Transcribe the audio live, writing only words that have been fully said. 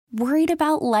Worried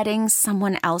about letting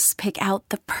someone else pick out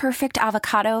the perfect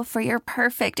avocado for your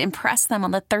perfect impress them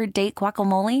on the third date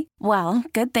guacamole? Well,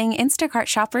 good thing Instacart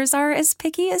shoppers are as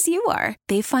picky as you are.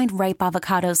 They find ripe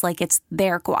avocados like it's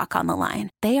their guac on the line.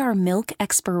 They are milk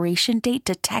expiration date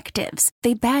detectives.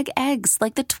 They bag eggs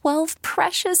like the 12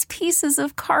 precious pieces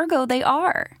of cargo they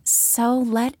are. So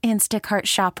let Instacart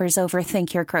shoppers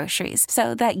overthink your groceries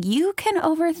so that you can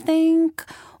overthink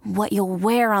what you'll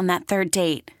wear on that third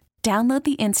date. Download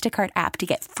the Instacart app to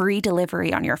get free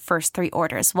delivery on your first 3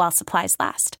 orders while supplies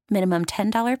last. Minimum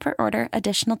 $10 per order.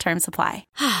 Additional terms apply.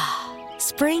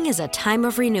 Spring is a time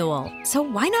of renewal, so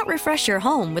why not refresh your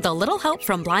home with a little help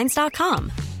from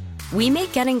Blinds.com? We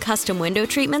make getting custom window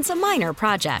treatments a minor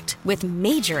project with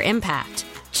major impact.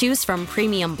 Choose from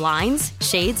premium blinds,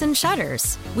 shades, and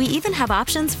shutters. We even have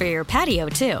options for your patio,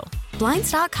 too.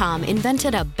 Blinds.com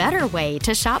invented a better way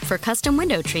to shop for custom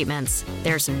window treatments.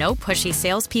 There's no pushy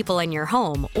salespeople in your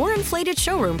home or inflated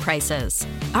showroom prices.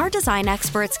 Our design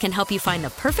experts can help you find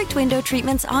the perfect window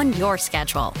treatments on your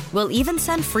schedule. We'll even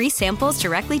send free samples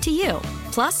directly to you.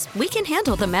 Plus, we can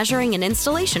handle the measuring and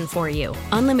installation for you.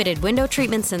 Unlimited window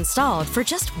treatments installed for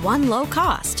just one low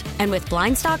cost. And with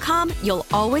Blinds.com, you'll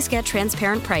always get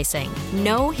transparent pricing.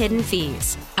 No hidden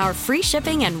fees. Our free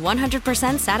shipping and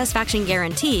 100% satisfaction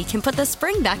guarantee can put the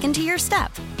spring back into your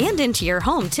step and into your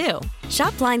home, too.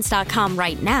 Shop Blinds.com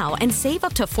right now and save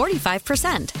up to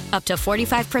 45%. Up to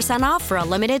 45% off for a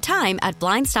limited time at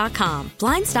Blinds.com.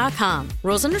 Blinds.com.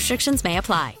 Rules and restrictions may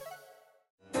apply.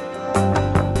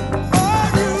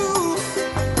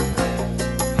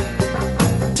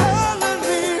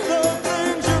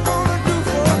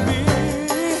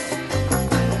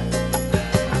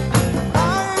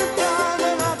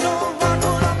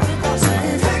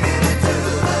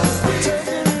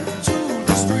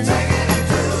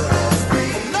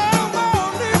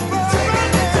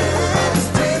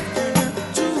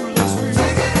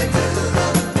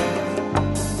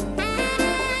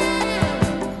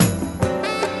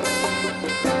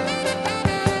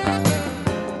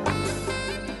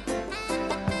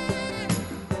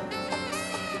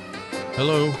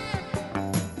 Hello.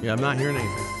 Yeah, I'm not hearing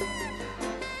anything.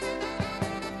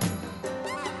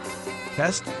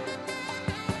 Test.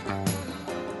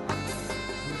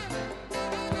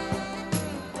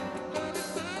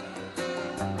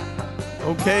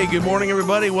 Okay, good morning,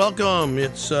 everybody. Welcome.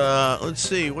 It's, let's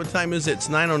see, what time is it? It's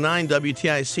 9:09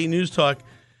 WTIC News Talk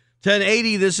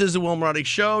 1080. This is the Will Marotti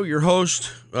Show. Your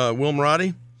host, Will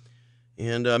Marotti.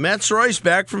 And Matt Soroy's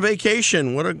back from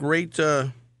vacation. What a great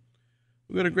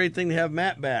thing to have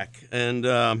Matt back. And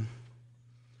I'm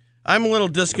a little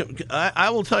I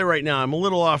will tell you right now, I'm a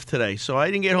little off today. So I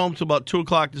didn't get home till about 2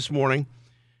 o'clock this morning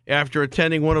after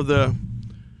attending one of the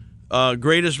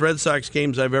greatest Red Sox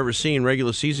games I've ever seen,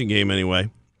 regular season game anyway.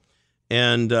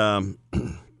 And then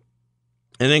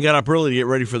got up early to get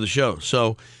ready for the show.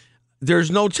 So there's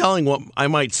no telling what I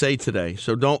might say today.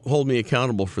 So don't hold me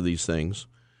accountable for these things.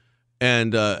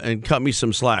 And cut me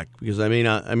some slack because I may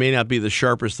not be the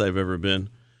sharpest I've ever been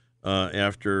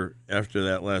after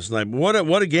that last night. But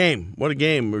what a game! What a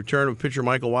game! Return of pitcher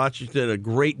Michael Wacha did a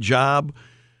great job.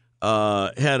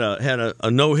 Had a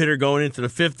no hitter going into the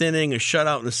 5th inning, a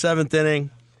shutout in the 7th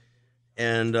inning,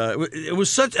 and it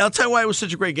was such. I'll tell you why it was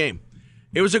such a great game.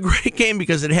 It was a great game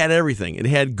because it had everything. It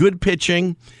had good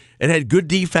pitching, it had good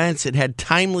defense, it had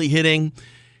timely hitting,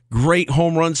 great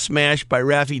home run smash by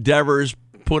Rafi Devers.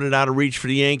 Put it out of reach for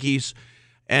the Yankees.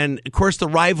 And, of course, the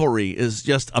rivalry is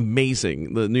just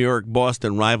amazing, the New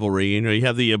York-Boston rivalry. You know, you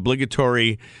have the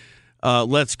obligatory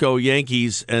let's go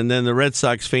Yankees, and then the Red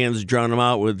Sox fans drown them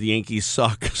out with the Yankees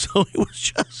suck. So it was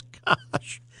just,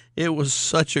 gosh, it was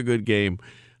such a good game.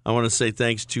 I want to say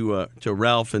thanks to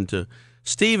Ralph and to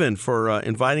Steven for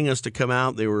inviting us to come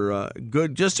out. They were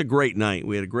good, just a great night.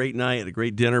 We had a great night, had a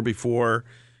great dinner before,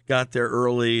 got there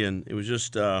early, and it was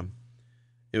just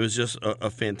a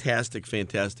fantastic,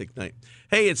 fantastic night.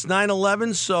 Hey, it's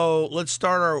 9/11, so let's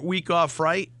start our week off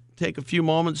right. Take a few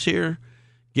moments here,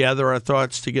 gather our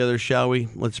thoughts together, shall we?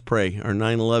 Let's pray. Our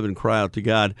 9/11 cry out to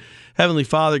God. Heavenly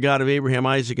Father, God of Abraham,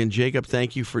 Isaac, and Jacob,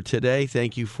 thank you for today.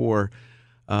 Thank you for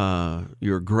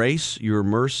your grace, your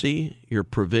mercy, your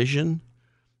provision,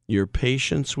 your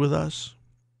patience with us.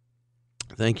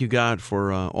 Thank you, God,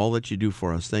 for all that you do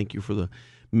for us. Thank you for the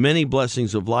many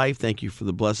blessings of life. Thank you for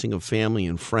the blessing of family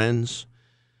and friends.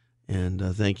 And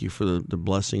thank you for the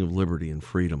blessing of liberty and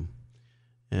freedom,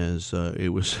 as it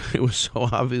was so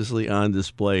obviously on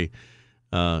display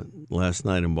last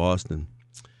night in Boston.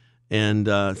 And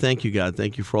thank you, God.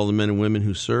 Thank you for all the men and women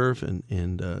who serve and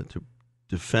to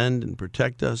defend and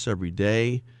protect us every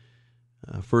day.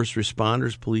 first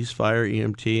responders, police, fire,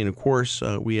 EMT, and of course,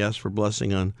 we ask for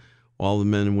blessing on all the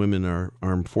men and women in our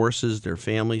armed forces, their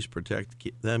families,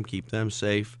 keep them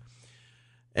safe.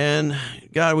 And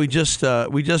God, we just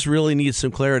really need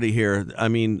some clarity here. I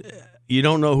mean, you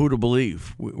don't know who to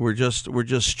believe. We're just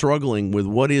struggling with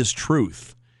what is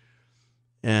truth,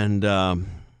 and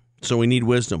so we need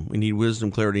wisdom. We need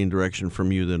wisdom, clarity, and direction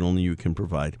from you that only you can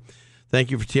provide. Thank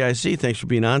you for TIC. Thanks for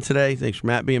being on today. Thanks for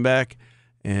Matt being back,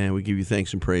 and we give you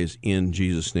thanks and praise in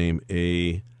Jesus' name.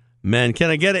 Amen. Can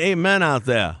I get an amen out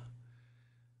there?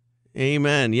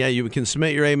 Amen. Yeah, you can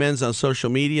submit your amens on social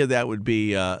media. That would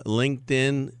be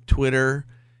LinkedIn, Twitter,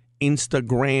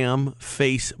 Instagram,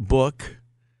 Facebook.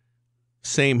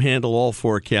 Same handle, all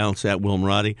 4 accounts at Will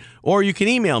Marotti. Or you can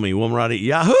email me,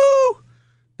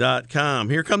 willmarotti@yahoo.com.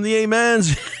 Here come the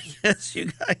amens. Yes,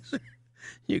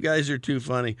 you guys are too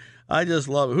funny. I just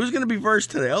love it. Who's going to be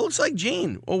first today? Oh, it looks like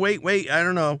Gene. Oh, wait. I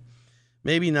don't know.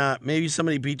 Maybe not. Maybe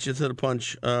somebody beat you to the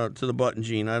punch, to the button,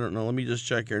 Gene. I don't know. Let me just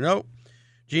check here. Nope.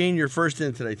 Gene, you're first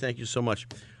in today. Thank you so much.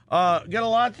 Got a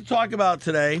lot to talk about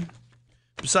today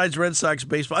besides Red Sox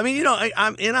baseball. I mean,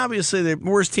 and obviously the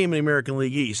worst team in the American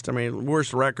League East. I mean,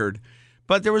 worst record.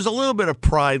 But there was a little bit of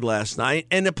pride last night,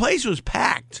 and the place was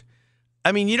packed.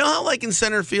 I mean, you know how like in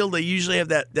center field they usually have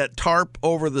that tarp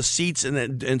over the seats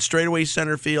and straightaway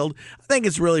center field? I think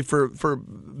it's really for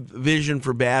vision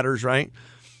for batters, right?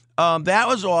 That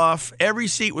was off. Every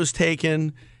seat was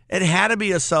taken. It had to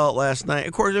be a sellout last night.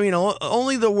 Of course, I mean,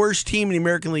 only the worst team in the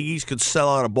American League East could sell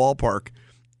out a ballpark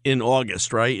in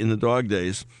August, right, in the dog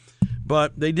days.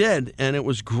 But they did, and it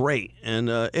was great. And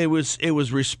it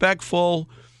was respectful.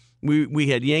 We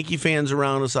had Yankee fans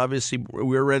around us. Obviously, we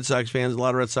were Red Sox fans, a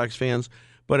lot of Red Sox fans.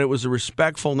 But it was a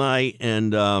respectful night.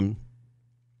 And, I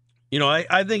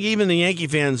think even the Yankee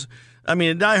fans, I mean,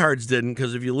 the diehards didn't,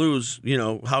 because if you lose,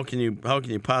 how can you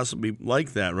possibly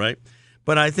like that, right?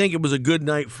 But I think it was a good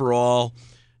night for all,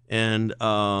 and it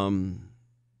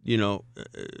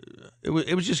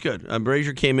was just good.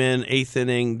 Brazier came in 8th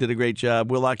inning, did a great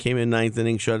job. Willock came in 9th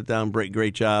inning, shut it down,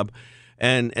 great job.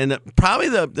 And probably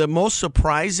the most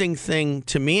surprising thing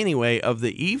to me anyway of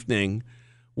the evening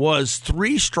was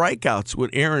 3 strikeouts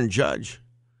with Aaron Judge.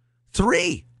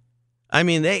 3. I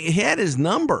mean, he had his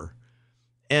number,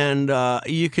 and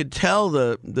you could tell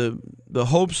the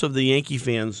hopes of the Yankee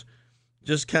fans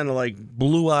just kind of like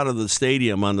blew out of the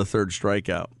stadium on the 3rd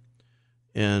strikeout.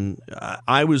 And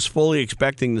I was fully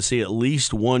expecting to see at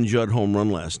least one Judd home run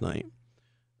last night.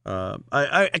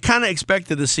 I kind of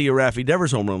expected to see a Raffy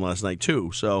Devers home run last night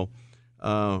too. So,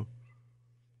 and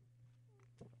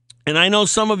I know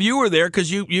some of you were there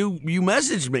because you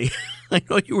messaged me. I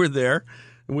know you were there,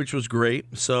 which was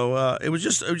great. So it was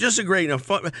just a great,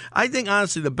 fun. I think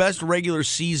honestly the best regular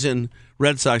season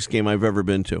Red Sox game I've ever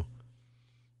been to.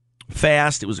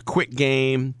 Fast. It was a quick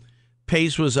game.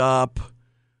 Pace was up.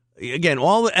 Again,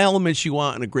 all the elements you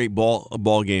want in a great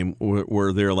ball game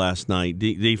were there last night.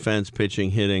 Defense,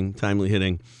 pitching, hitting, timely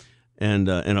hitting, and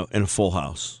a full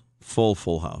house,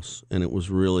 full house. And it was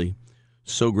really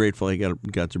so grateful. I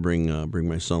got to bring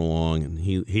my son along, and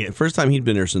he first time he'd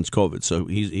been there since COVID, so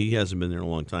he hasn't been there in a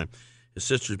long time. His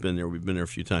sister's been there. We've been there a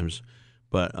few times,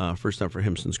 but first time for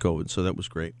him since COVID, so that was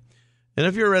great. And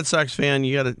if you're a Red Sox fan,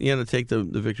 you gotta take the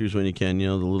victories when you can.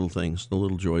 The little things, the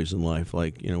little joys in life.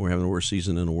 Like we're having the worst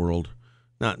season in the world.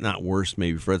 Not worst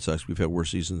maybe for Red Sox. We've had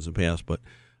worse seasons in the past, but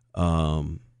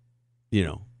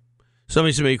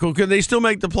somebody said, "Cool, could they still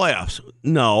make the playoffs?"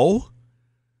 No.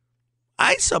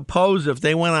 I suppose if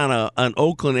they went on an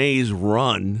Oakland A's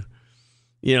run,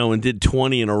 and did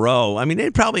 20 in a row, I mean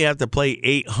they'd probably have to play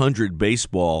 800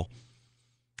 baseball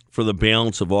for the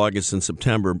balance of August and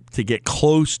September to get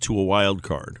close to a wild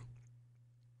card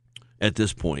at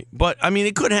this point. But, I mean,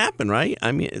 it could happen, right?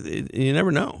 I mean, you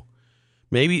never know.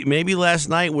 Maybe last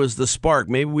night was the spark.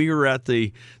 Maybe we were at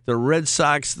the Red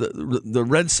Sox, the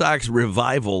Red Sox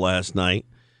revival last night.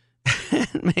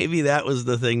 Maybe that was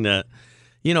the thing that,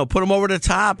 put them over the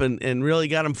top and really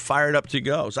got them fired up to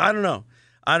go. So I don't know.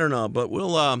 But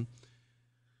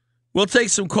we'll take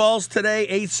some calls today,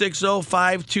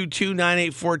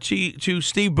 860-522-9842.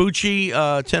 Steve Bucci,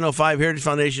 1005 Heritage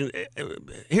Foundation.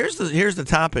 Here's the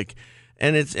topic,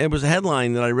 and it was a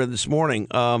headline that I read this morning.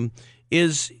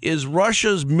 Is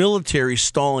Russia's military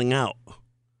stalling out?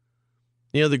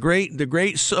 The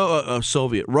great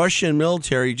Soviet Russian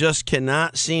military just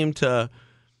cannot seem to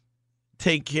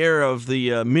take care of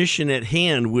the mission at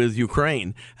hand with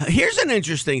Ukraine. Here's an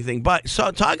interesting thing. But so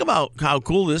talk about how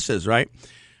cool this is, right?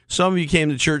 Some of you came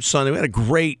to church Sunday. We had a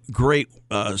great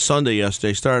Sunday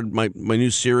yesterday. Started my new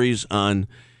series on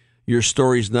Your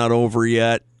Story's Not Over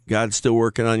Yet. God's still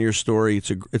working on your story.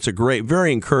 It's a great,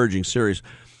 very encouraging series.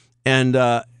 And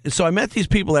so I met these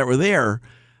people that were there.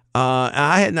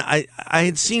 I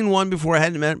had seen one before. I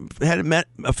hadn't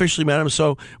officially met him.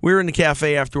 So we were in the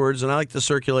cafe afterwards, and I like to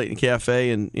circulate in the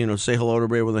cafe and say hello to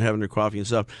everybody when they're having their coffee and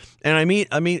stuff. And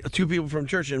I meet two people from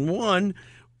church, and one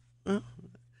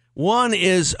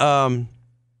is from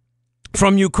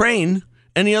Ukraine,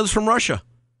 and the other's from Russia.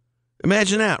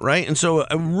 Imagine that, right? And so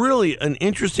really an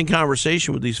interesting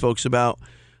conversation with these folks about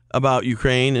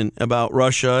Ukraine and about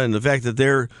Russia and the fact that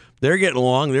they're getting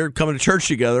along. They're coming to church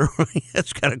together.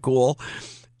 That's kind of cool.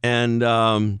 And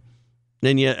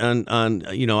then yet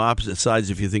on opposite sides,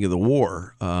 if you think of the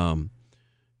war,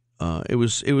 it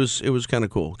was kind of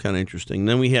cool, kind of interesting. And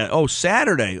then we had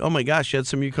Saturday. Oh my gosh, you had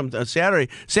some of you come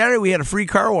Saturday. Saturday we had a free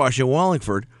car wash in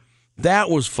Wallingford.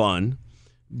 That was fun.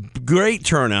 Great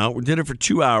turnout. We did it for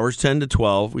 2 hours, 10 to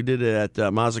 12. We did it at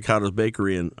Mazzucato's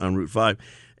Bakery on Route 5.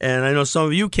 And I know some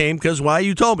of you came because why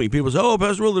you told me. People say,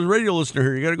 Pastor Will, there's a radio listener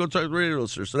here. You got to go talk to the radio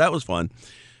listener. So that was fun.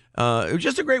 It was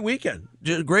just a great weekend.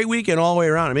 Just a great weekend all the way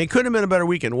around. I mean, it couldn't have been a better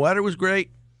weekend. Weather was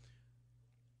great.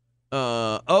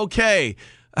 Okay.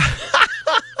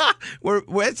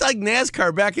 It's like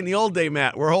NASCAR back in the old day,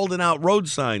 Matt. We're holding out road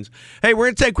signs. Hey, we're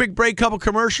going to take a quick break, couple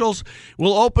commercials.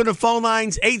 We'll open the phone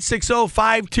lines,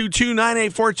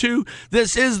 860-522-9842.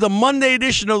 This is the Monday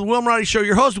edition of the Will Marotti Show.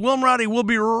 Your host, Will Marotti, will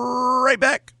be right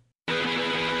back.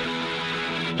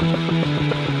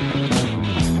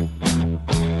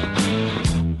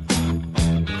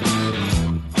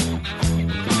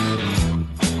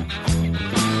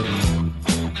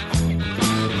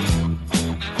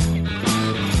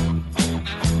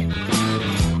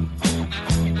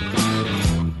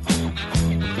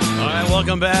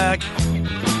 Welcome back.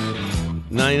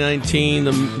 919,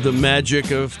 the magic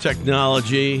of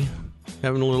technology.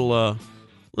 Having a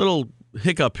little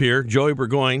hiccup here. Joey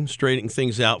Burgoyne straightening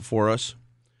things out for us.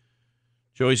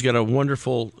 Joey's got a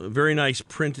wonderful, very nice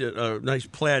printed, nice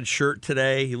plaid shirt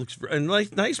today. He looks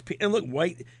nice, and look,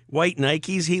 white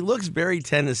Nikes. He looks very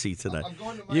Tennessee today.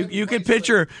 You could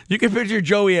picture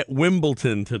Joey at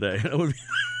Wimbledon today.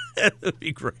 That would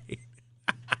be great.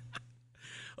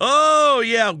 Oh,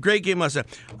 yeah, great game last night.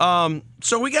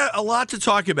 So we got a lot to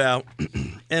talk about,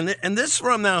 and this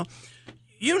from now,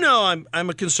 I'm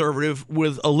a conservative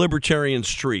with a libertarian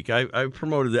streak. I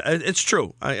promoted that. It's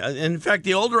true. In fact,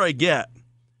 the older I get, I'm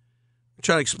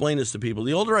trying to explain this to people,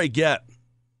 the older I get,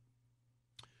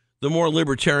 the more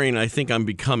libertarian I think I'm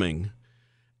becoming.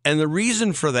 And the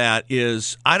reason for that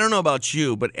is, I don't know about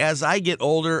you, but as I get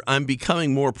older, I'm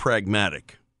becoming more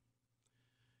pragmatic.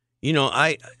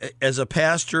 As a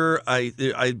pastor, I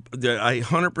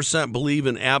 100% believe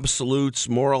in absolutes,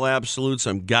 moral absolutes.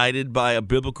 I'm guided by a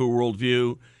biblical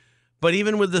worldview. But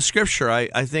even with the Scripture,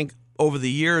 I think over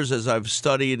the years as I've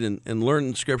studied and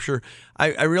learned Scripture,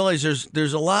 I realize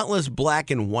there's a lot less black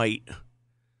and white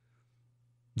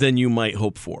than you might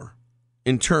hope for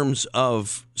in terms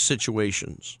of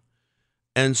situations.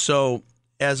 And so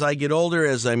as I get older,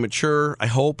 as I mature, I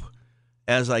hope,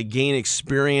 as I gain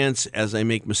experience, as I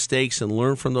make mistakes and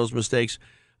learn from those mistakes,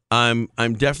 I'm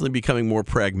definitely becoming more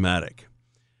pragmatic.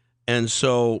 And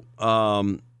so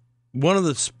one of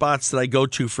the spots that I go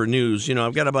to for news,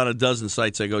 I've got about a dozen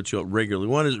sites I go to regularly.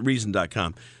 One is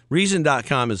Reason.com.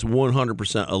 Reason.com is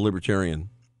 100% a libertarian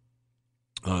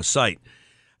site.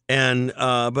 And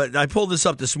but I pulled this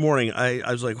up this morning. I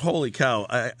was like, holy cow.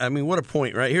 I mean, what a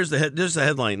point, right? Here's the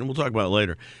headline, and we'll talk about it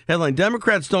later. Headline,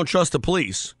 Democrats don't trust the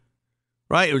police.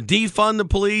 Right? Defund the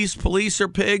police. Police are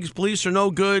pigs. Police are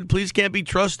no good. Police can't be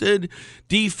trusted.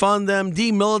 Defund them.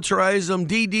 Demilitarize them.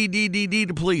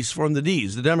 the police from the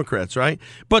D's, the Democrats, right?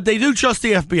 But they do trust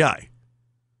the FBI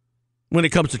when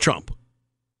it comes to Trump.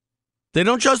 They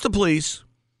don't trust the police.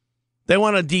 They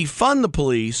want to defund the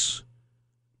police,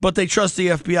 but they trust the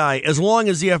FBI as long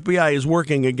as the FBI is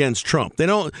working against Trump. They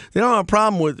don't have a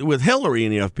problem with Hillary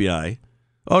in the FBI.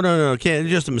 Oh, no, can't.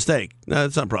 It's just a mistake. No,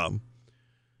 that's not a problem.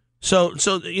 So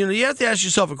you have to ask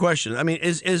yourself a question. I mean,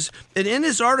 and in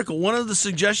this article, one of the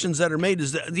suggestions that are made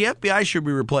is that the FBI should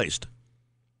be replaced.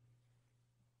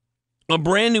 A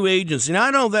brand new agency. Now I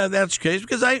know that that's the case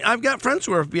because I've got friends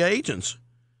who are FBI agents,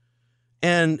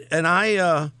 and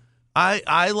I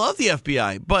love the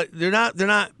FBI, but they're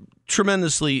not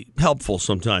tremendously helpful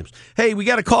sometimes. Hey, we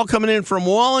got a call coming in from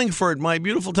Wallingford, my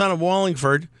beautiful town of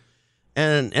Wallingford,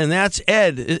 and that's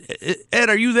Ed. Ed,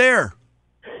 are you there?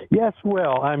 Yes,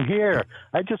 Will, I'm here.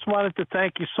 I just wanted to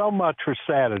thank you so much for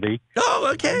Saturday. Oh,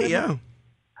 okay, yeah.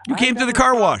 You came to the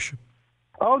car wash.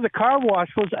 Oh, the car wash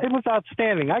was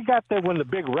outstanding. I got there when the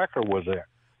big wrecker was there.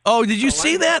 Oh, did you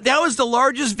see that? That was the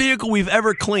largest vehicle we've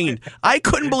ever cleaned. I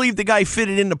couldn't believe the guy fit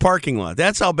it in the parking lot.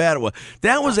 That's how bad it was.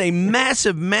 That was a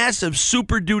massive, massive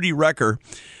Super Duty wrecker.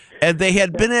 And they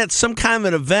had been at some kind of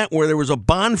an event where there was a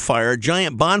bonfire, a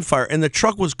giant bonfire, and the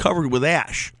truck was covered with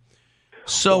ash.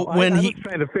 So I was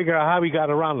trying to figure out how he got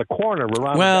around the corner.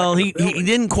 He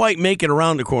didn't quite make it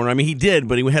around the corner. I mean, he did,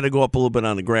 but he had to go up a little bit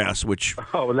on the grass, which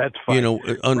that's fine.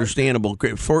 Understandable.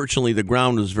 Fortunately, the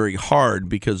ground was very hard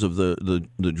because of the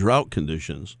drought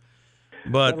conditions.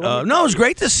 But no, it was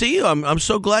great to see you. I'm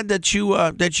so glad that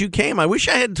you came. I wish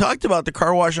I had talked about the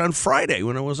car wash on Friday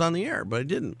when I was on the air, but I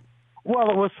didn't.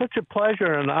 Well, it was such a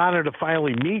pleasure and honor to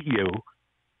finally meet you.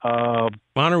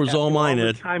 Honor was all mine,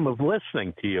 Ed. Time of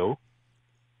listening to you.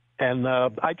 And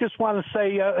I just want to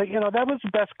say, that was the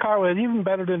best car. It was even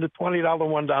better than the $20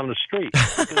 one down the street.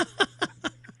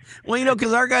 Well,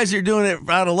 because our guys are doing it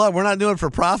out of love. We're not doing it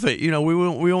for profit. We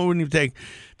wouldn't even take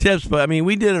tips. But, I mean,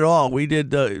 we did it all. We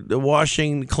did the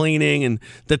washing, cleaning, and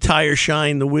the tire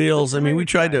shine, the wheels. I mean, we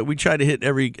tried to hit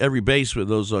every base with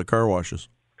those car washes.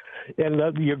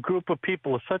 And your group of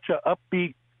people is such an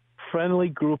upbeat, friendly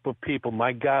group of people.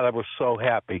 My God, I was so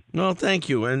happy. No, thank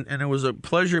you. And it was a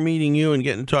pleasure meeting you and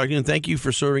getting to talk to you. And thank you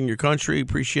for serving your country.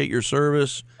 Appreciate your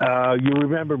service. You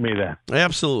remember me then?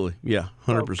 Absolutely. Yeah,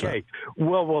 100%. Okay.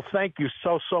 Well, thank you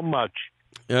so much.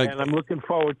 And I'm looking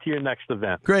forward to your next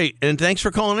event. Great. And thanks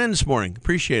for calling in this morning.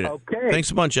 Appreciate it. Okay. Thanks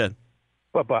a bunch, Ed.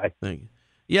 Bye-bye. Thank you.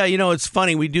 Yeah, it's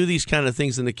funny. We do these kind of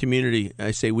things in the community.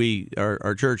 I say we,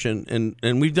 our church, and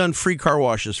we've done free car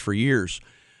washes for years.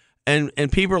 And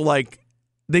people are like,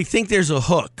 they think there's a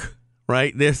hook,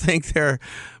 right? They think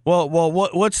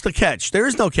what's the catch? There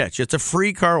is no catch. It's a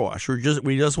free car wash. We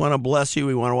just want to bless you.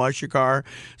 We want to wash your car.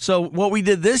 So what we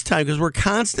did this time, because we're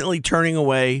constantly turning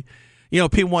away,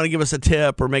 people want to give us a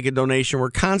tip or make a donation.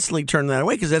 We're constantly turning that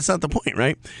away because that's not the point,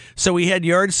 right? So we had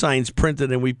yard signs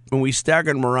printed and we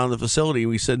staggered them around the facility.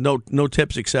 We said no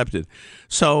tips accepted.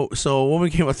 So a woman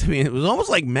came up to me and it was almost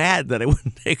like mad that I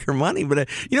wouldn't take her money, but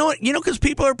because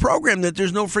people are programmed that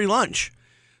there's no free lunch.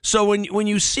 So when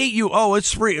you see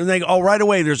it's free, and they go, right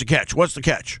away there's a catch. What's the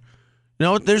catch?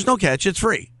 No, there's no catch. It's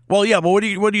free. Well, yeah, but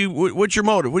what's your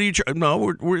motive? What do you?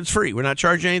 No, it's free. We're not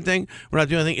charging anything. We're not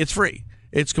doing anything. It's free.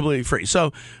 It's completely free.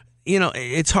 So,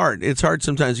 it's hard. It's hard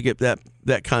sometimes to get that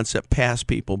concept past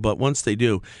people, but once they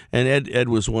do, and Ed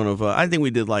was one of, I think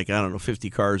we did 50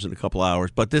 cars in a couple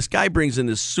hours, but this guy brings in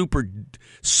this super,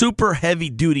 super heavy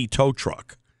duty tow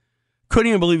truck. Couldn't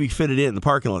even believe he fit it in the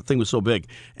parking lot. The thing was so big.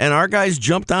 And our guys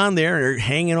jumped on there and they're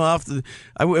hanging off.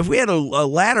 If we had a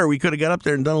ladder, we could have got up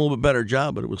there and done a little bit better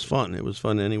job, but it was fun. It was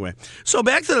fun anyway. So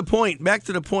back to the point.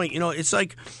 It's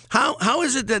like, how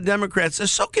is it that Democrats are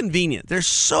so convenient? They're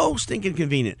so stinking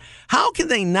convenient. How can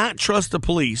they not trust the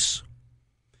police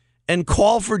and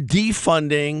call for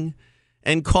defunding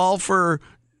and call for,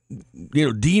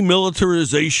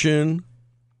 demilitarization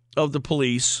of the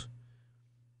police?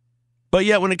 But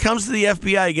yet, when it comes to the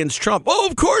FBI against Trump,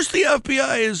 of course the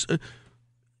FBI is.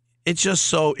 It's just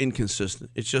so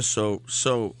inconsistent. It's just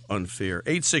so unfair.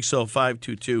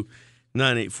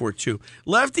 860-522-9842.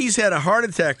 Lefties had a heart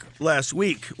attack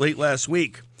late last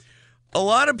week. A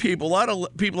lot of people on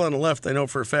the left, I know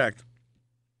for a fact,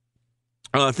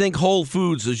 think Whole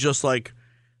Foods is just like,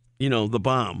 the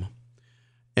bomb.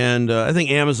 And I think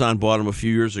Amazon bought them a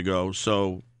few years ago.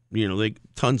 So,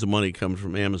 tons of money comes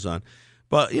from Amazon.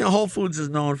 But, Whole Foods is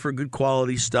known for good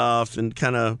quality stuff and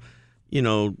kind of,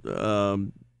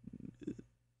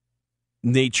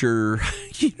 nature,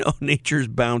 nature's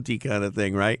bounty kind of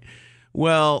thing, right?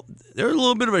 Well, there was a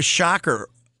little bit of a shocker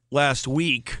last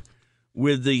week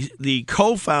with the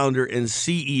co-founder and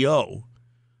CEO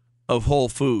of Whole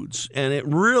Foods. And it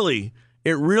really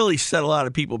set a lot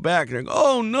of people back. And they're going,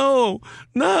 oh, no,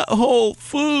 not Whole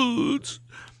Foods.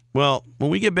 Well, when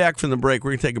we get back from the break,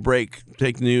 we're going to take a break,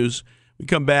 take the news. We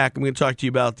come back, I'm going to talk to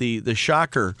you about the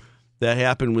shocker that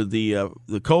happened with the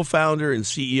co-founder and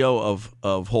CEO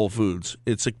of Whole Foods.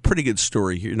 It's a pretty good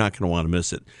story. You're not going to want to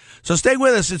miss it. So stay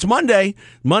with us. It's Monday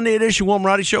edition, Will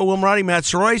Marotti Show. Will Marotti, Matt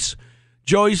Soroyce.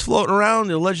 Joey's floating around,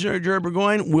 the legendary Jerry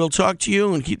Burgoyne. We'll talk to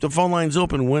you and keep the phone lines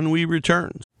open when we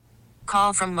return.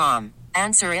 Call from mom.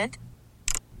 Answer it.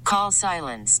 Call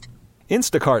silenced.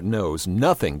 Instacart knows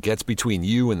nothing gets between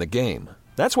you and the game.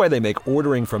 That's why they make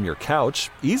ordering from your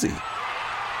couch easy.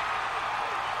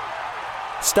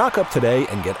 Stock up today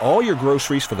and get all your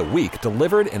groceries for the week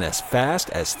delivered in as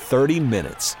fast as 30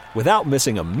 minutes without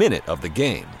missing a minute of the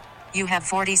game. You have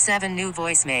 47 new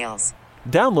voicemails.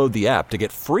 Download the app to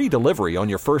get free delivery on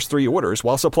your first 3 orders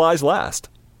while supplies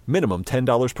last. Minimum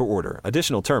 $10 per order.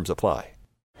 Additional terms apply.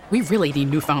 We really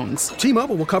need new phones.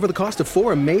 T-Mobile will cover the cost of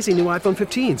 4 amazing new iPhone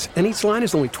 15s, and each line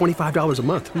is only $25 a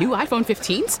month. New iPhone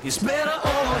 15s? It's better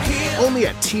over here. Only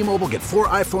at T-Mobile, get 4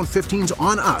 iPhone 15s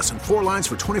on us and 4 lines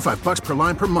for $25 per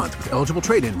line per month with eligible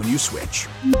trade-in when you switch.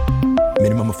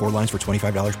 Minimum of 4 lines for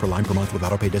 $25 per line per month with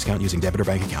autopay discount using debit or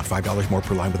bank account. $5 more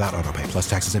per line without autopay, plus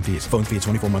taxes and fees. Phone fee at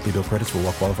 24 monthly bill credits for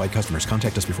well-qualified customers.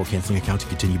 Contact us before canceling account to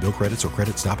continue bill credits or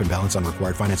credit stop and balance on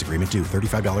required finance agreement due.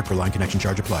 $35 per line connection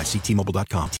charge applies. See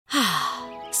T-Mobile.com.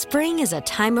 Spring is a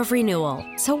time of renewal,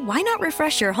 so why not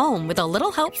refresh your home with a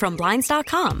little help from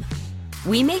Blinds.com?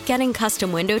 We make getting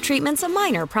custom window treatments a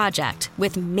minor project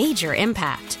with major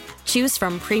impact. Choose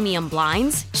from premium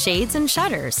blinds, shades, and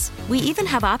shutters. We even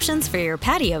have options for your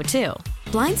patio, too.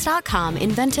 Blinds.com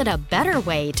invented a better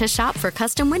way to shop for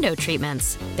custom window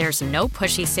treatments. There's no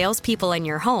pushy salespeople in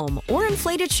your home or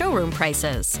inflated showroom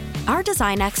prices. Our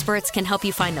design experts can help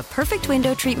you find the perfect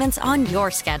window treatments on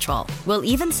your schedule. We'll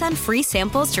even send free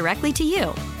samples directly to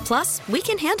you. Plus, we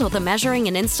can handle the measuring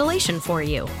and installation for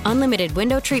you. Unlimited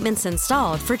window treatments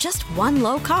installed for just one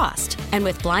low cost. And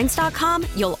with Blinds.com,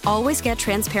 you'll always get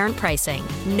transparent pricing.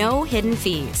 No hidden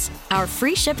fees. Our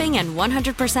free shipping and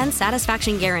 100%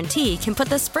 satisfaction guarantee can put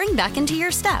the spring back into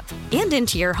your step and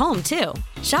into your home, too.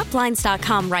 Shop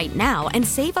Blinds.com right now and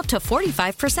save up to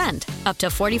 45%. Up to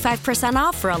 45%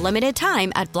 off for a limited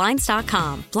time at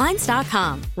Blinds.com.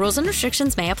 Blinds.com. Rules and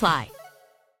restrictions may apply.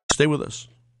 Stay with us.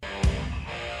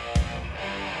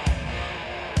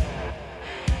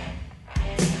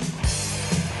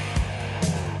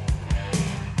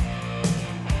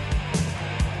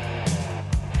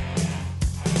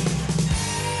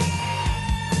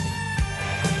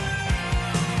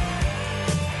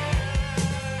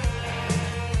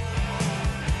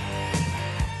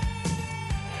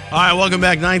 All right, welcome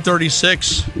back.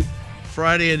 9:36,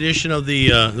 Friday edition of the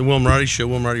Will Marotti Show.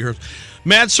 Will Marotti Herbs.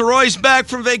 Matt Soroy's back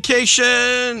from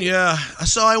vacation. Yeah,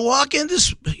 so I walk in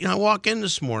this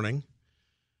morning,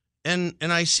 and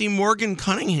I see Morgan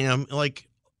Cunningham like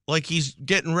he's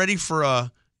getting ready for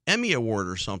a Emmy Award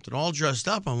or something, all dressed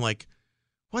up. I'm like,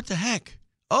 what the heck?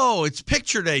 Oh, it's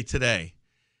picture day today,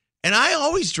 and I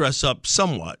always dress up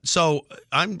somewhat. So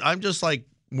I'm just like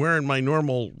wearing my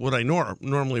what I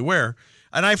normally wear.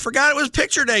 And I forgot it was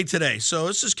picture day today, so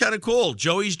this is kind of cool.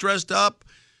 Joey's dressed up,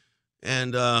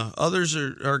 and others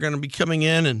are going to be coming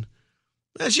in, and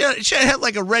should have had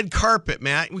like a red carpet,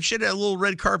 Matt. We should have had a little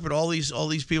red carpet. All these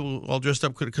people all dressed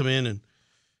up could have come in,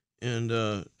 and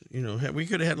we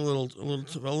could have had a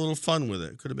little fun with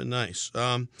it. Could have been nice.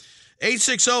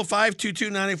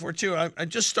 860-522-9842. I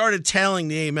just started tallying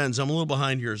the amens. I'm a little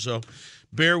behind here, so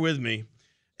bear with me.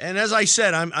 And as I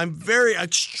said, I'm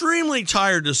extremely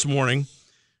tired this morning.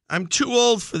 I'm too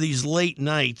old for these late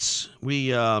nights.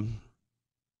 And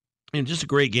just a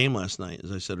great game last night,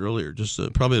 as I said earlier. Just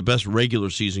probably the best regular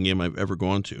season game I've ever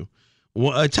gone to.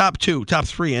 Top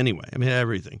 3 anyway. I mean,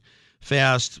 everything.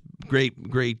 Fast,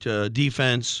 great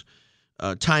defense,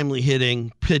 timely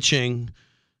hitting, pitching,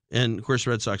 and of course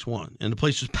the Red Sox won. And the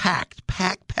place was packed.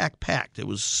 It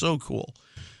was so cool.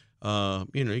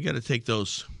 You got to take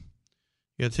those.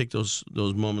 You got to take those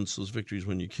moments, those victories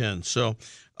when you can. So,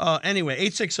 anyway,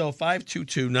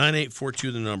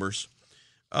 860-522-9842, the numbers.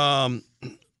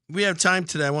 We have time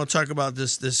today. I want to talk about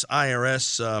this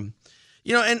IRS. I'm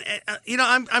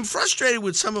frustrated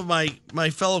with some of my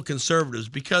fellow conservatives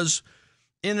because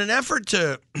in an effort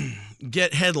to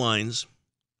get headlines,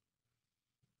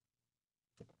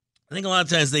 I think a lot of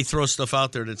times they throw stuff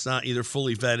out there that's not either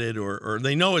fully vetted or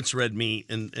they know it's red meat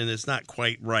and it's not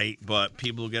quite right, but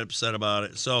people get upset about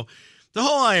it. So the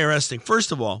whole IRS thing,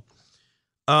 first of all,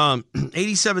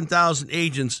 87,000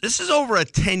 agents. This is over a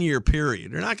 10-year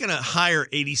period. They're not going to hire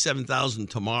 87,000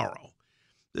 tomorrow.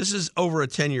 This is over a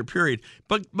 10-year period.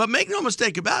 But make no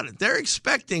mistake about it. They're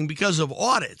expecting, because of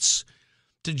audits,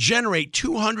 to generate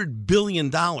 $200 billion.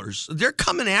 They're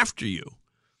coming after you.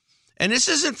 And this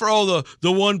isn't for the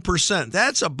 1%.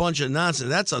 That's a bunch of nonsense.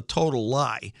 That's a total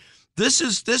lie. This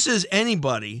is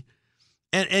anybody,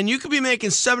 and you could be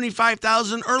making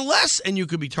 $75,000 or less, and you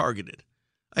could be targeted.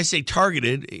 I say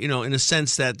targeted, in a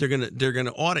sense that they're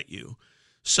gonna audit you.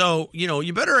 So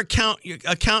you better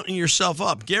accounting yourself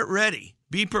up. Get ready.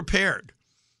 Be prepared.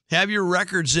 Have your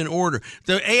records in order.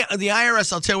 The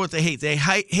IRS, I'll tell you what they hate. They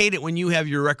hate it when you have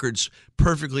your records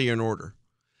perfectly in order.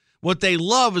 What they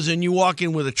love is when you walk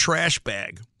in with a trash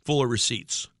bag full of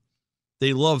receipts.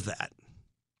 They love that.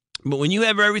 But when you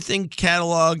have everything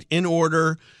cataloged, in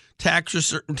order,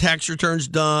 tax returns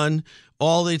done,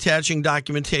 all the attaching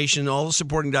documentation, all the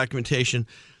supporting documentation,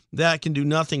 that can do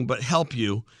nothing but help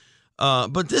you.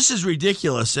 But this is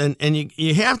ridiculous. And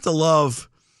you have to love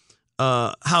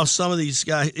how some of these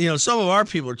guys, some of our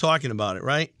people are talking about it,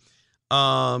 right?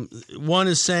 One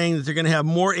is saying that they're going to have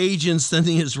more agents than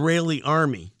the Israeli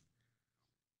army.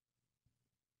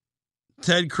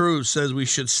 Ted Cruz says we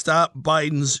should stop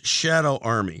Biden's shadow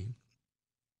army.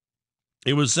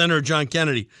 It was Senator John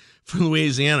Kennedy from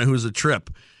Louisiana who was a trip.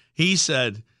 He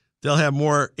said they'll have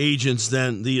more agents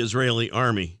than the Israeli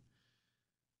army,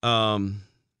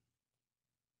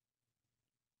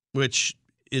 which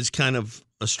is kind of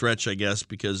a stretch, I guess,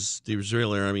 because the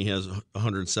Israeli army has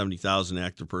 170,000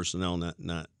 active personnel,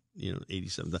 not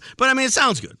 87,000. But I mean, it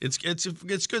sounds good. It's good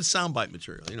soundbite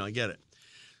material. I get it.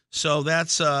 So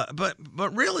that's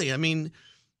but really, I mean,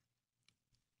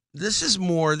 this is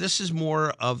more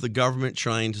of the government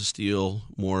trying to steal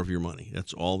more of your money.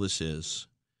 That's all this is.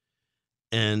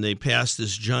 And they passed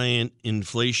this giant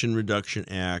Inflation Reduction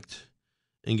Act,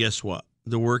 and guess what?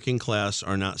 The working class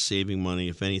are not saving money.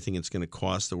 If anything, it's going to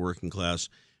cost the working class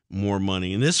more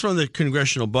money. And this from the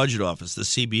Congressional Budget Office, the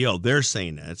CBO. They're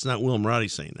saying that. It's not Will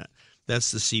Marotti saying that.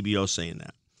 That's the CBO saying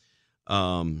that.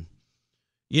 All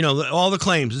the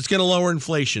claims. It's going to lower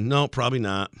inflation. No, probably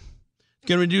not. It's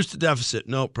going to reduce the deficit.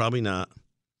 No, probably not.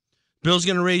 Bill's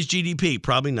going to raise GDP.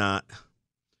 Probably not.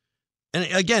 And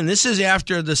again, this is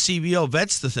after the CBO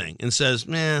vets the thing and says,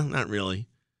 not really.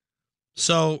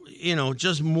 So,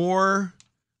 just more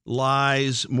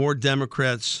lies, more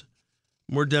Democrat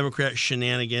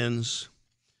shenanigans.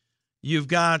 You've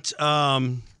got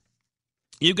the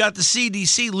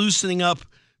CDC loosening up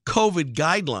COVID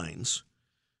guidelines.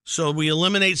 So we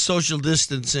eliminate social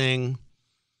distancing.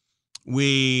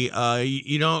 You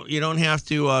don't have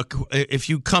to if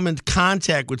you come in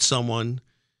contact with someone,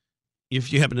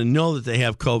 if you happen to know that they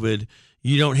have COVID,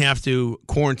 you don't have to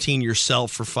quarantine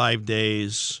yourself for 5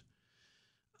 days.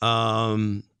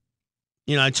 I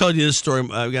told you this story.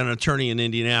 I've got an attorney in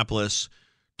Indianapolis,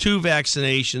 2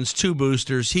 vaccinations, 2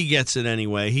 boosters. He gets it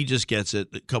anyway. He just gets it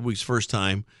a couple weeks first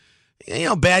time.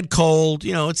 Bad cold.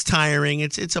 It's tiring.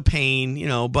 It's a pain.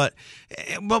 But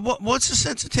what's the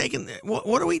sense of taking?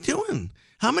 What are we doing?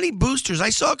 How many boosters? I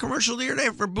saw a commercial the other day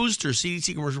for boosters.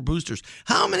 CDC commercial for boosters.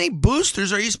 How many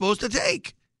boosters are you supposed to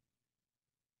take?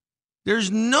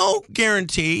 There's no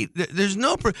guarantee. There's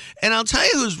no, and I'll tell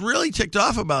you who's really ticked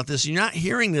off about this. You're not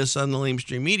hearing this on the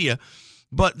lamestream media,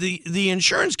 but the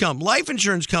life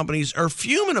insurance companies are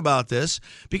fuming about this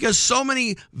because so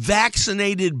many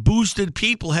vaccinated, boosted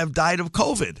people have died of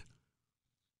COVID.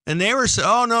 And they were saying,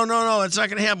 oh, no, it's not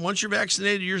going to happen. Once you're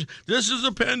vaccinated, this is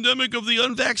a pandemic of the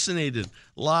unvaccinated.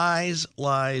 Lies,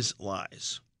 lies,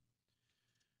 lies.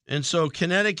 And so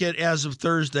Connecticut, as of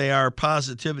Thursday, our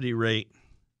positivity rate,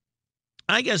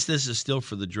 I guess this is still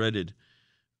for the dreaded,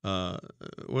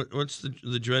 what's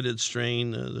the dreaded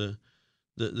strain, the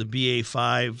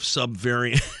BA5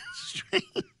 subvariant strain,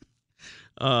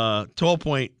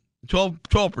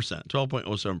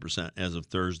 12.07% as of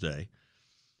Thursday.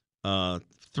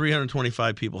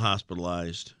 325 people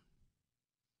hospitalized,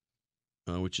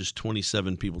 which is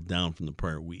 27 people down from the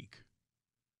prior week.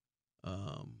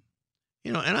 And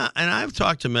I've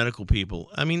talked to medical people.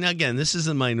 I mean, again, this is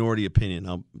a minority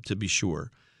opinion, to be sure.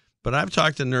 But I've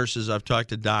talked to nurses, I've talked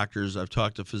to doctors, I've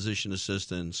talked to physician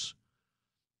assistants.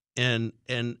 And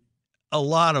a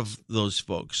lot of those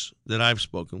folks that I've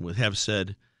spoken with have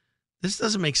said, this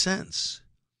doesn't make sense.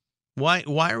 Why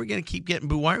are we going to keep getting,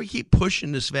 but why are we keep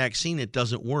pushing this vaccine? It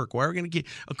doesn't work. Why are we going to keep,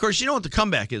 of course, you know what the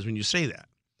comeback is when you say that.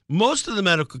 Most of the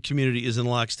medical community is in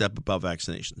lockstep about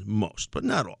vaccinations. Most, but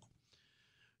not all.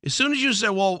 As soon as you say,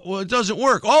 well, it doesn't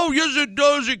work. Oh, yes, it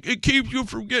does. It keeps you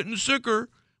from getting sicker.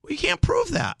 Well, you can't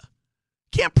prove that.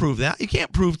 You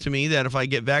can't prove to me that if I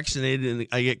get vaccinated and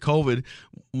I get COVID,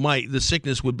 the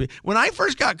sickness would be. When I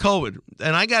first got COVID,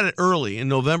 and I got it early in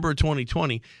November of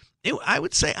 2020, I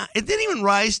would say it didn't even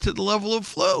rise to the level of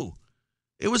flu.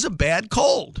 It was a bad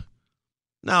cold.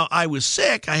 Now, I was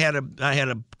sick. I had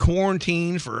a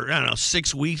quarantine for,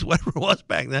 6 weeks, whatever it was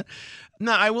back then.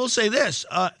 Now, I will say this.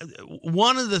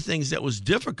 One of the things that was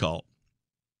difficult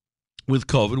with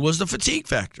COVID was the fatigue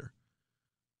factor.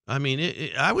 I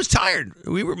mean, I was tired.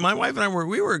 My wife and I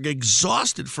were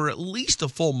exhausted for at least a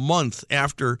full month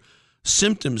after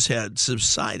symptoms had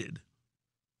subsided.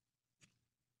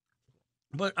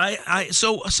 But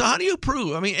so how do you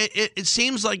prove? I mean, it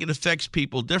seems like it affects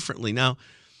people differently. Now,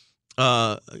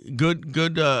 a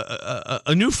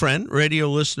new friend, radio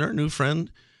listener,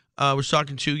 was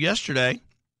talking to yesterday,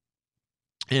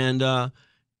 and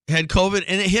had COVID,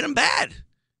 and it hit him bad.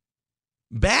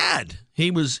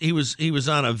 He was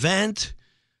on a vent,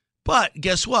 but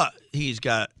guess what?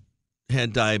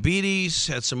 Had diabetes,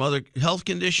 had some other health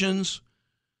conditions.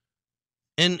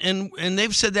 And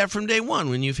they've said that from day one.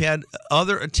 When you've had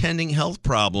other attending health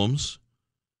problems,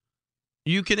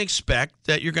 you can expect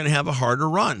that you're going to have a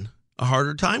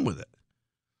harder time with it.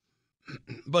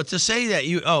 But to say that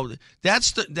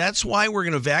that's why we're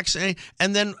going to vaccinate.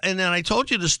 And then I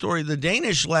told you the story. The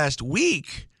Danish last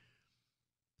week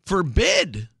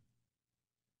forbid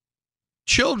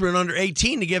children under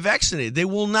 18 to get vaccinated. They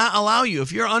will not allow you.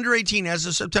 If you're under 18 as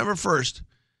of September 1st,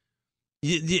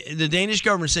 the Danish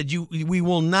government said we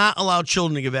will not allow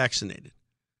children to get vaccinated.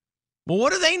 Well,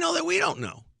 what do they know that we don't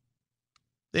know?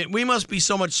 We must be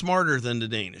so much smarter than the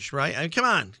Danish, right? I mean, come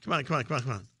on.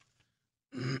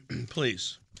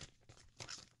 Please.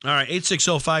 All right,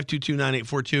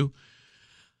 860-522-9842.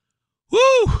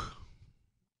 Woo!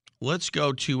 Let's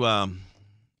go to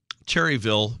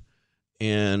Terryville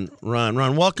and Ron.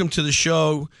 Ron, welcome to the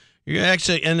show. You're going to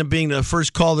actually end up being the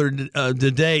first caller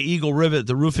today. Eagle Rivet,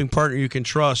 the roofing partner you can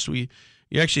trust. You're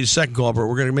actually the second caller, but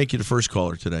we're going to make you the first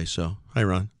caller today. So, hi,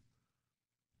 Ron.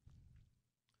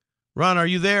 Ron, are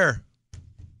you there?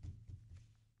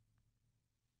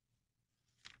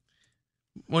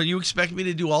 Well, you expect me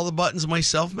to do all the buttons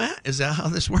myself, Matt? Is that how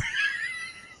this works?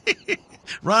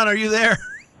 Ron, are you there?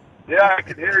 Yeah, I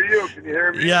can hear you. Can you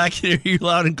hear me? Yeah, I can hear you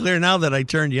loud and clear now that I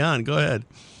turned you on. Go ahead.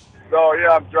 So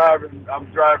yeah, I'm driving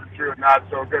through a not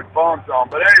so good phone zone.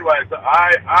 But anyways,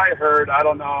 I heard, I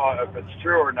don't know if it's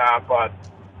true or not, but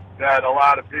that a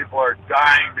lot of people are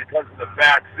dying because of the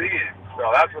vaccine. So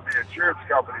that's what the insurance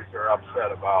companies are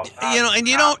upset about. You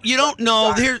don't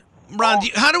know here, Ron.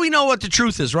 How do we know what the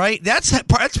truth is? Right? That's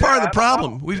part of the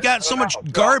problem. We've got so much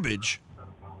garbage.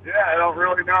 Yeah, I don't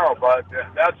really know, but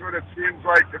that's what it seems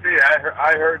like to me.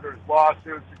 I heard there's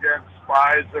lawsuits against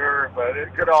Pfizer, but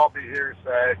it could all be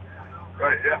hearsay.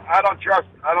 But I don't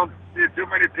see too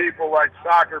many people like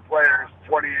soccer players,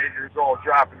 28 years old,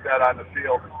 dropping dead on the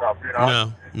field and stuff, you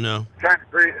know? No. It's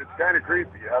kind of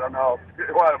creepy. I don't know if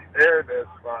you want to air this,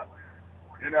 but,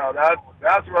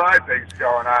 that's what I think's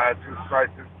going on. It's just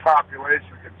like this population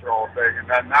control thing. And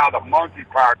then now the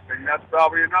monkeypox thing, that's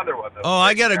probably another one.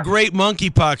 I got a great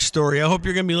monkeypox story. I hope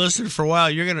you're going to be listening for a while.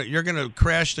 You're gonna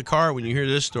crash the car when you hear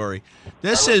this story.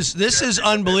 This is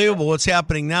unbelievable what's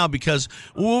happening now because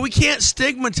we can't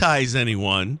stigmatize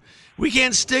anyone. We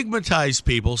can't stigmatize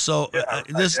people. So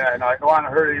and I don't want to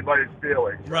hurt anybody's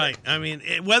feelings. Right. I mean,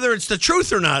 whether it's the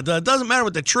truth or not, it doesn't matter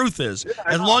what the truth is,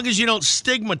 as long as you don't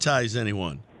stigmatize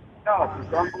anyone. No,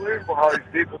 it's unbelievable how these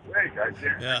people think. I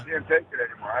can't take it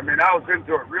anymore. I mean, I was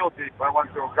into it real deep. I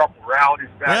went to a couple rallies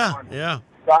back when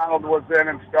Donald was in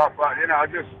and stuff.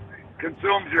 It just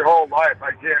consumes your whole life.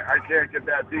 I can't get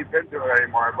that deep into it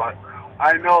anymore. But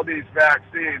I know these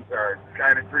vaccines are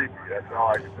kind of creepy. That's all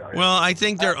I can tell you. Well, I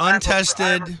think they're untested.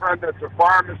 I have a friend that's a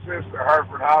pharmacist at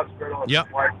Harvard Hospital.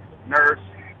 Yep. Like nurse.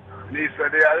 And he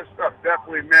said, this stuff's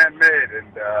definitely man-made, and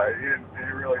he didn't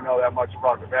really know that much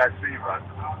about the vaccine, but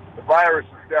the virus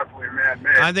is definitely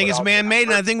man-made. I think it's man-made,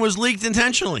 and I think it was leaked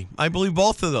intentionally. I believe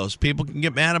both of those. People can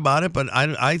get mad about it, but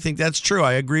I think that's true.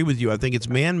 I agree with you. I think it's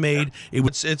man-made.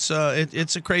 It's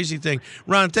a crazy thing.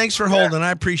 Ron, thanks for holding.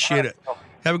 I appreciate it.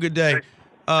 Have a good day.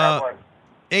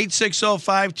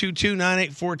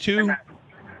 860-522-9842.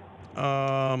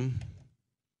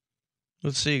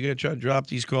 Let's see. I'm going to try to drop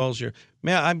these calls here.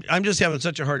 Man, I'm just having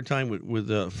such a hard time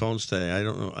with phones today. I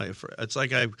don't know. It's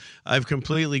like I've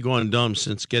completely gone dumb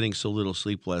since getting so little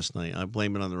sleep last night. I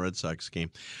blame it on the Red Sox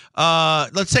game.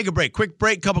 Let's take a break. Quick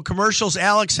break. Couple commercials.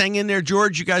 Alex, hang in there.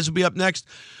 George, you guys will be up next.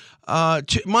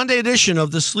 Monday edition of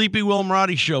the Sleepy Will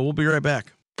Marotti Show. We'll be right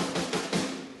back.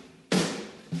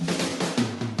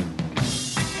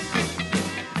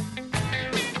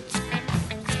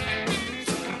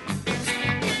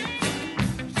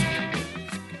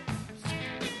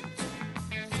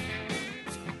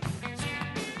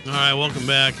 All right, welcome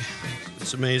back.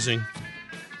 It's amazing.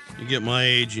 You get my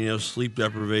age and you have sleep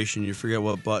deprivation. You forget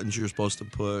what buttons you're supposed to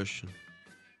push. It's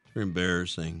very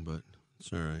embarrassing, but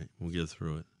it's all right. We'll get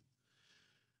through it.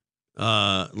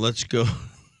 Let's go.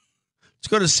 Let's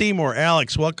go to Seymour.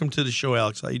 Alex, welcome to the show,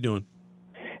 Alex. How you doing?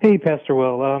 Hey, Pastor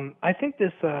Will. I think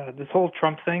this whole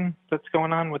Trump thing that's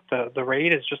going on with the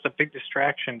raid is just a big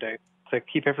distraction to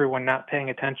keep everyone not paying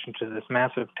attention to this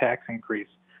massive tax increase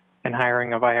and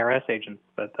hiring of IRS agents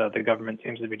that the government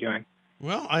seems to be doing.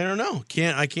 Well, I don't know.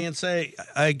 I can't say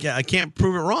I can't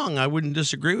prove it wrong. I wouldn't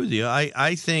disagree with you.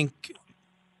 I think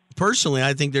personally,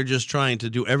 I think they're just trying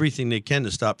to do everything they can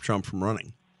to stop Trump from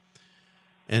running.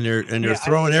 And they're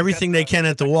throwing everything they can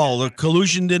at the wall. The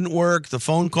collusion didn't work. The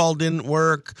phone call didn't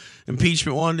work.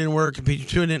 Impeachment 1 didn't work.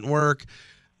 Impeachment 2 didn't work.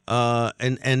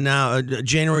 And now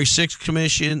January 6th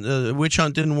commission, the witch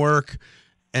hunt didn't work.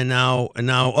 And now,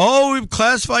 oh, we've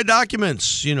classified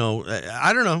documents.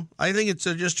 I don't know. I think it's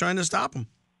just trying to stop them.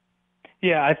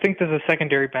 Yeah, I think there's a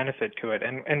secondary benefit to it.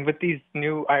 And with these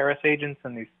new IRS agents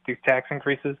and these tax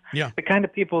increases, the kind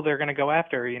of people they're going to go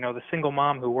after, the single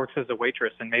mom who works as a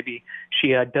waitress and maybe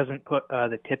she doesn't put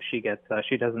the tips she gets,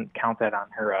 she doesn't count that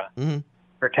on her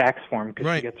her tax form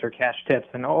because she gets her cash tips.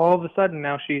 And all of a sudden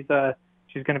now she's going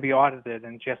to be audited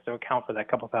and she has to account for that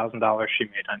couple $1,000s she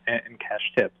made in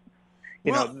cash tips.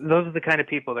 Those are the kind of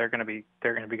people they're going to be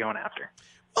going after.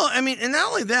 Well, I mean, and not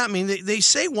only that, I mean, they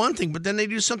say one thing, but then they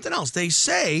do something else. They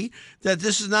say that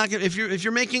this is not going to, if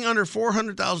you're making under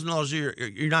 $400,000 a year,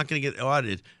 you're not going to get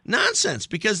audited. Nonsense,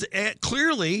 because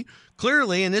clearly,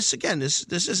 and this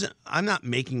isn't, I'm not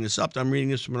making this up. I'm reading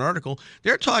this from an article.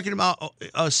 They're talking about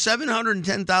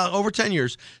 710,000 over 10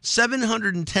 years,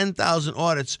 710,000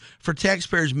 audits for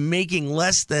taxpayers making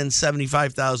less than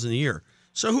 $75,000 a year.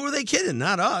 So who are they kidding?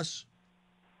 Not us.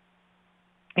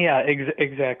 Yeah,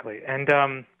 exactly. And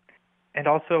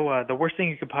also, the worst thing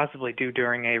you could possibly do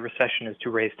during a recession is to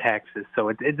raise taxes.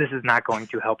 So this is not going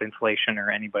to help inflation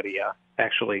or anybody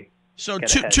actually. So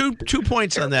two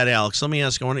points on that, Alex. Let me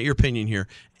ask. I want your opinion here.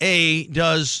 A,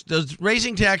 does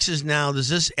raising taxes now, does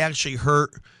this actually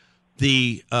hurt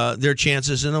their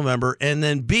chances in November? And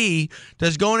then B,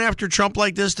 does going after Trump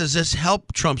like this, does this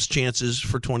help Trump's chances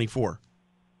for 24?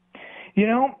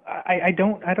 I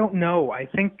don't know.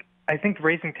 I think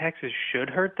raising taxes should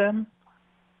hurt them,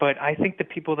 but I think the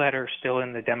people that are still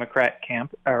in the Democrat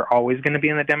camp are always going to be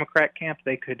in the Democrat camp.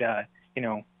 They could, they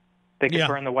could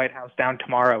burn the White House down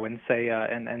tomorrow and say,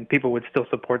 and people would still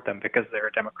support them because they're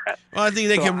a Democrat. Well, I think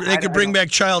they could bring back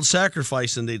child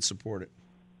sacrifice and they'd support it.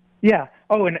 Yeah.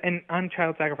 Oh, and on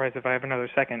child sacrifice, if I have another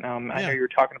second, I know you were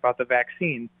talking about the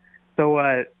vaccine.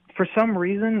 So, for some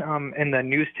reason, in the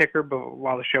news ticker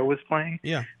while the show was playing,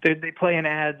 they play an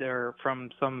ad there from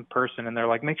some person, and they're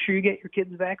like, make sure you get your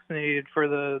kids vaccinated for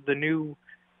the new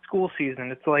school season.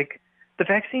 It's like the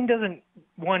vaccine doesn't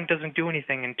do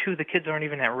anything, and two, the kids aren't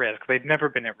even at risk. They've never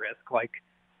been at risk. Like,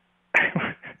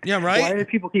 yeah, right?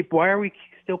 Why are we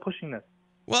still pushing this?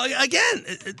 Well, again,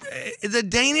 the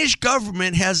Danish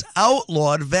government has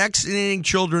outlawed vaccinating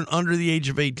children under the age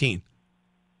of 18.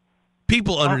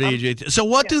 People under the age of 18. So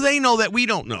what do they know that we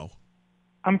don't know?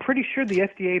 I'm pretty sure the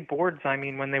FDA boards,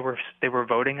 when they were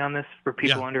voting on this for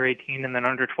people under 18 and then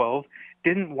under 12,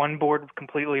 didn't one board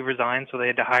completely resign, so they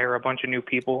had to hire a bunch of new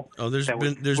people? Oh, there's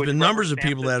been numbers of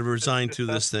people that have resigned to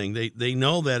this thing. They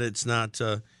know that it's not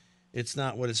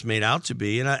what it's made out to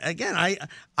be. And I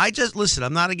just listen.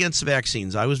 I'm not against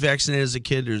vaccines. I was vaccinated as a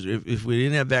kid. If we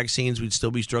didn't have vaccines, we'd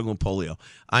still be struggling with polio.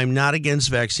 I'm not against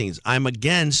vaccines. I'm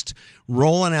against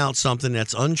rolling out something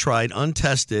that's untried,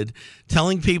 untested,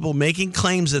 telling people, making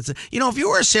claims that if you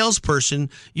were a salesperson,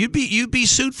 you'd be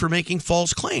sued for making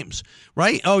false claims,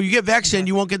 right? Oh, you get vaccinated,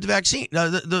 you won't get the vaccine,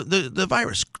 the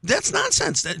virus. That's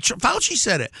nonsense. Fauci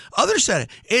said it. Others said it.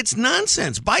 It's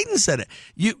nonsense. Biden said it.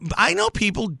 I know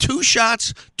people, 2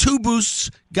 shots, 2 boosts,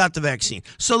 got the vaccine.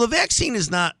 So the vaccine is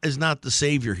not the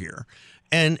savior here.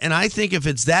 And I think if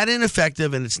it's that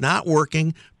ineffective and it's not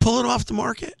working, pull it off the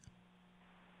market.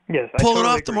 Yes, pull it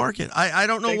off the market. I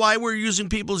don't know why we're using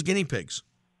people as guinea pigs.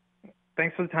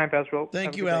 Thanks for the time, Pastor Will.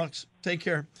 Thank you, Alex. Take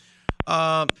care.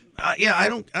 I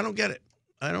don't get it.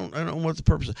 I don't know what the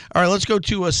purpose is. All right, let's go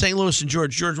to St. Louis and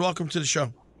George. George, welcome to the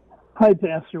show. Hi,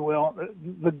 Pastor Will.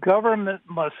 The government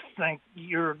must think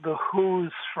you're the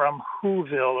Who's from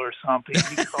Whoville or something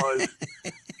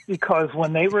because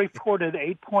when they reported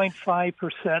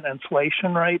 8.5%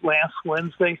 inflation rate last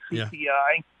Wednesday,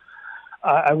 CPI,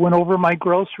 I went over my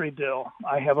grocery bill.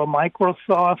 I have a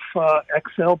Microsoft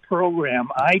Excel program.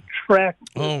 I track.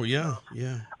 Oh yeah.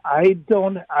 I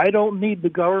don't need the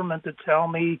government to tell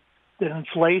me that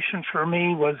inflation for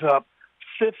me was up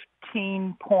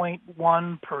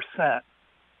 15.1%.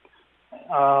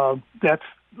 That's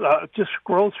just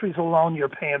groceries alone. You're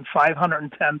paying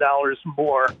 $510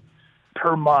 more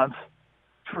per month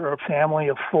for a family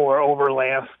of 4 over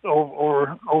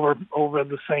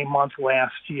the same month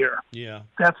last year. Yeah,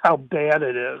 that's how bad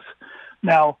it is.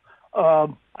 Now,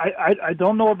 I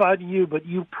don't know about you, but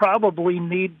you probably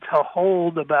need to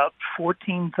hold about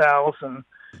 $14,000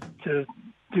 to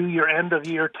do your end of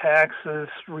year taxes,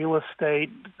 real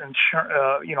estate,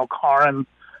 car and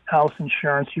house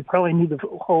insurance. You probably need to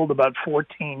hold about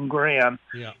 $14,000.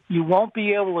 Yeah, you won't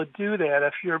be able to do that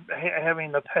if you're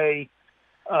having to pay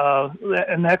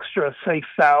an extra, say,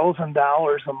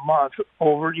 $1,000 a month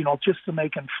over, just to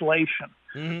make inflation.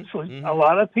 Mm-hmm. So a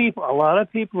lot of people are going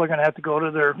to have to go to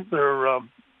their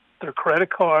credit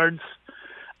cards.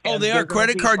 Oh,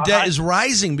 credit card debt is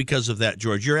rising because of that,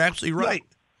 George. You're absolutely right.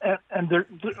 And And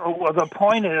the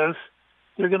point is,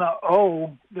 they're going to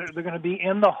owe. They're going to be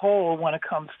in the hole when it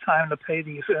comes time to pay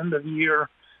these end of year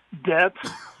debts,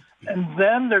 and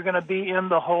then they're going to be in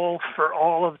the hole for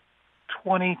all of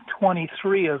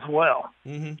 2023 as well,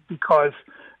 because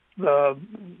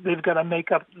they've got to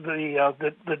make up the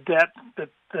debt that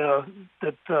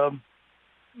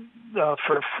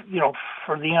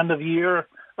for the end of year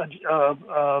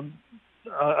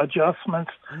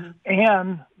adjustments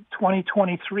and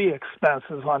 2023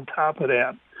 expenses on top of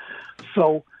that.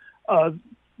 So the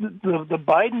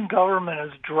Biden government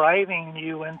is driving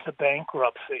you into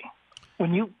bankruptcy.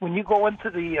 When you go into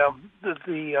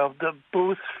the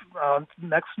booth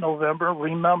next November,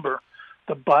 remember,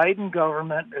 the Biden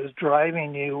government is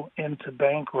driving you into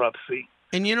bankruptcy.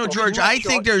 And George, I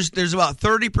think there's about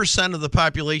 30% of the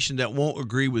population that won't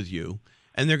agree with you,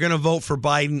 and they're going to vote for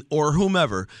Biden or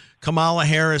whomever, Kamala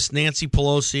Harris, Nancy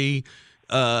Pelosi,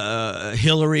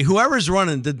 Hillary, whoever's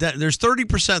running. There's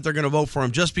 30% they're going to vote for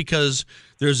him just because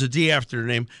there's a D after their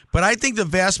name. But I think the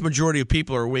vast majority of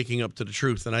people are waking up to the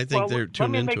truth, and I think they're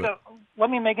tuned into it. Let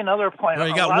me make another point. No,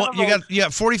 you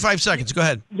got 45 seconds. Go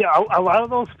ahead. Yeah, a lot of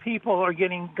those people are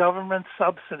getting government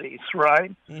subsidies,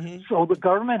 right? So the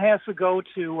government has to go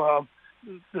to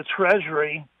the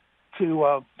Treasury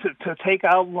to take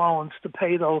out loans to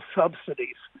pay those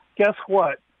subsidies. Guess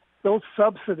what? Those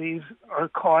subsidies are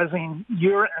causing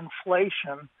your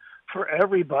inflation for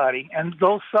everybody, and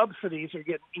those subsidies are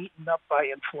getting eaten up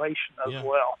by inflation as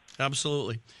well.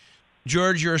 Absolutely.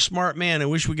 George, you're a smart man. I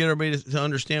wish we get everybody to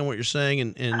understand what you're saying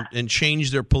and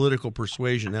change their political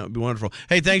persuasion. That would be wonderful.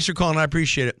 Hey, thanks for calling. I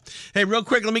appreciate it. Hey, real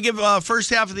quick, let me give first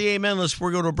half of the amen list before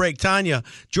we go to a break. Tanya,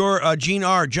 Gene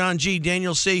R., John G.,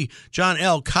 Daniel C., John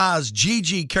L., Kaz,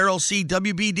 Gigi, Carol C.,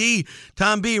 WBD,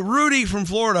 Tom B., Rudy from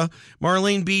Florida,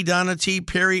 Marlene B., Donna T.,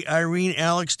 Perry, Irene,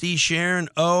 Alex D., Sharon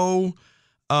O.,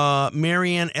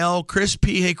 Marianne L., Chris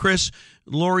P., hey, Chris,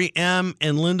 Lori M.,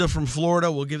 and Linda from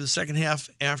Florida. We'll give the second half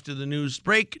after the news.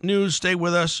 Break news. Stay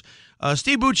with us.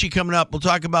 Steve Bucci coming up. We'll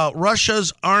talk about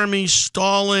Russia's army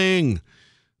stalling.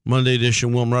 Monday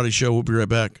edition, Will Marotti Show. We'll be right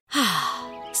back.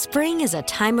 Spring is a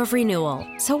time of renewal,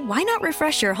 so why not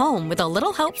refresh your home with a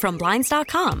little help from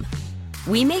Blinds.com?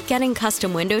 We make getting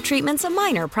custom window treatments a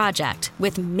minor project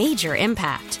with major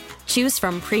impact. Choose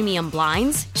from premium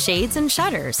blinds, shades, and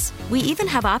shutters. We even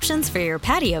have options for your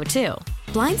patio, too.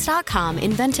 Blinds.com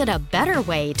invented a better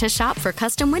way to shop for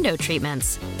custom window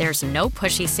treatments. There's no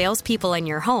pushy salespeople in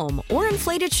your home or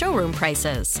inflated showroom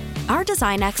prices. Our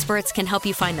design experts can help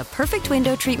you find the perfect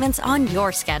window treatments on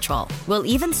your schedule. We'll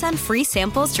even send free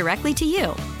samples directly to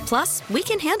you. Plus, we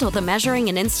can handle the measuring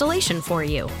and installation for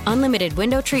you. Unlimited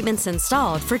window treatments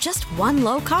installed for just one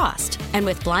low cost. And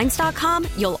with Blinds.com,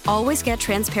 you'll always get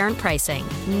transparent pricing.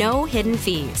 No hidden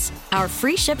fees. Our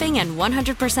free shipping and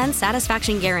 100%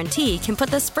 satisfaction guarantee can put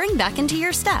the spring back into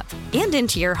your step and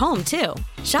into your home, too.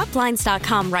 Shop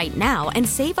Blinds.com right now and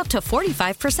save up to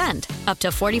 45%. Up to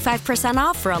 45%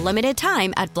 off for a limited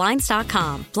time at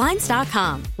Blinds.com.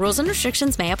 Blinds.com. Rules and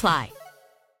restrictions may apply.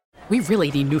 We really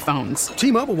need new phones.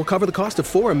 T-Mobile will cover the cost of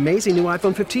 4 amazing new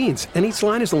iPhone 15s, and each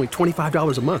line is only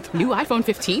 $25 a month. New iPhone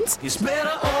 15s? It's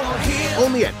better over here.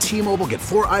 Only at T-Mobile, get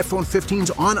 4 iPhone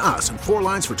 15s on us and 4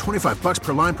 lines for $25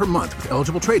 per line per month with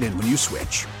eligible trade-in when you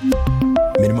switch.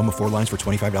 Minimum of 4 lines for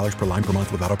 $25 per line per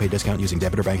month with autopay discount using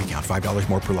debit or bank account. $5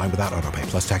 more per line without autopay,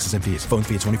 plus taxes and fees. Phone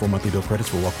fee at 24 monthly bill credits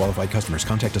for well-qualified customers.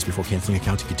 Contact us before canceling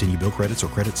account to continue bill credits or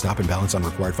credit stop and balance on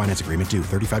required finance agreement due.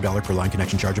 $35 per line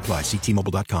connection charge applies. See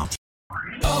T-Mobile.com.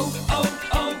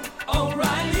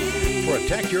 O'Reilly.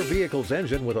 Protect your vehicle's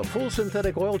engine with a full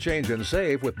synthetic oil change and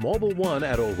save with Mobile One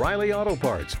at O'Reilly Auto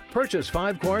Parts. Purchase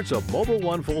 5 quarts of Mobile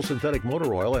One full synthetic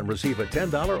motor oil and receive a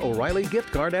 $10 O'Reilly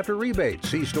gift card after rebate.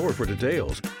 See store for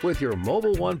details. With your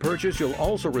Mobile One purchase, you'll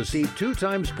also receive 2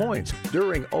 times points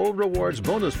during O Rewards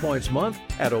Bonus Points Month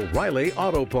at O'Reilly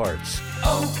Auto Parts.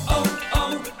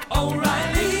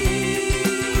 O'Reilly.